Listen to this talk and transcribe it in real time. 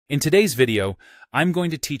In today's video, I'm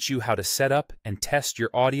going to teach you how to set up and test your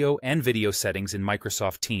audio and video settings in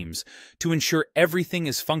Microsoft Teams to ensure everything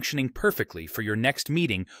is functioning perfectly for your next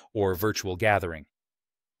meeting or virtual gathering.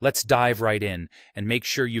 Let's dive right in and make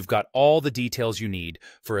sure you've got all the details you need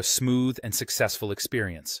for a smooth and successful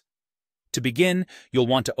experience. To begin, you'll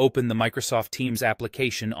want to open the Microsoft Teams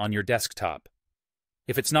application on your desktop.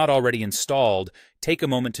 If it's not already installed, take a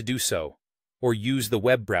moment to do so, or use the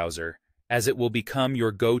web browser, as it will become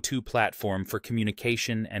your go-to platform for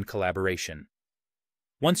communication and collaboration.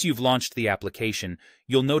 Once you've launched the application,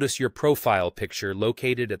 you'll notice your profile picture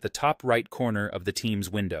located at the top right corner of the Teams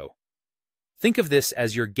window. Think of this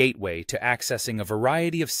as your gateway to accessing a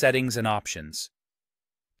variety of settings and options.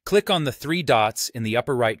 Click on the three dots in the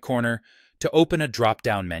upper right corner to open a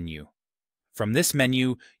drop-down menu. From this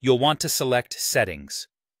menu, you'll want to select Settings.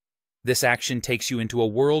 This action takes you into a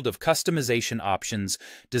world of customization options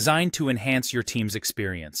designed to enhance your team's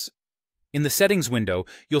experience. In the Settings window,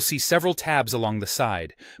 you'll see several tabs along the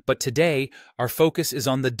side, but today our focus is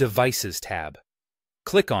on the Devices tab.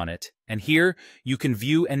 Click on it, and here you can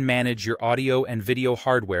view and manage your audio and video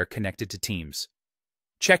hardware connected to Teams.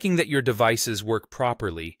 Checking that your devices work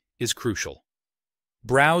properly is crucial.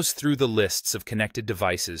 Browse through the lists of connected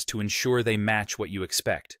devices to ensure they match what you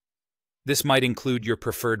expect. This might include your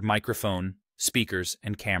preferred microphone, speakers,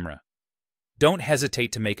 and camera. Don't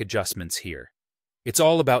hesitate to make adjustments here. It's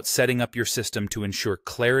all about setting up your system to ensure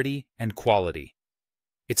clarity and quality.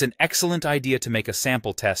 It's an excellent idea to make a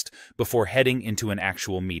sample test before heading into an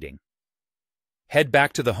actual meeting. Head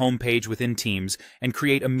back to the home page within Teams and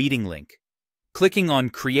create a meeting link. Clicking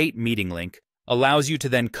on Create Meeting Link allows you to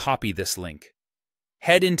then copy this link.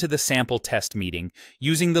 Head into the sample test meeting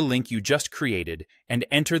using the link you just created and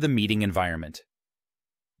enter the meeting environment.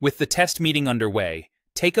 With the test meeting underway,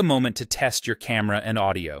 take a moment to test your camera and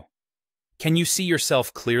audio. Can you see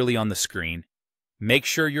yourself clearly on the screen? Make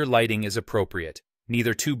sure your lighting is appropriate,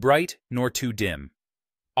 neither too bright nor too dim.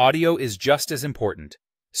 Audio is just as important.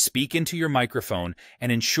 Speak into your microphone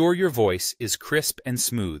and ensure your voice is crisp and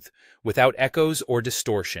smooth, without echoes or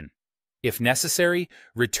distortion. If necessary,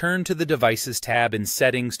 return to the Devices tab in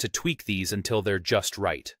Settings to tweak these until they're just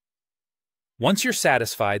right. Once you're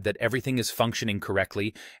satisfied that everything is functioning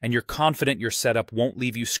correctly and you're confident your setup won't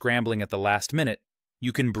leave you scrambling at the last minute,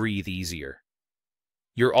 you can breathe easier.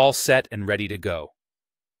 You're all set and ready to go.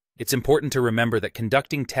 It's important to remember that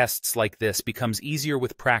conducting tests like this becomes easier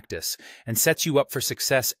with practice and sets you up for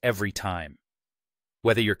success every time.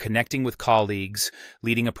 Whether you're connecting with colleagues,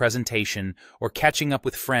 leading a presentation, or catching up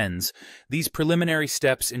with friends, these preliminary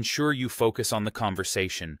steps ensure you focus on the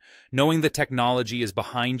conversation, knowing the technology is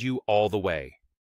behind you all the way.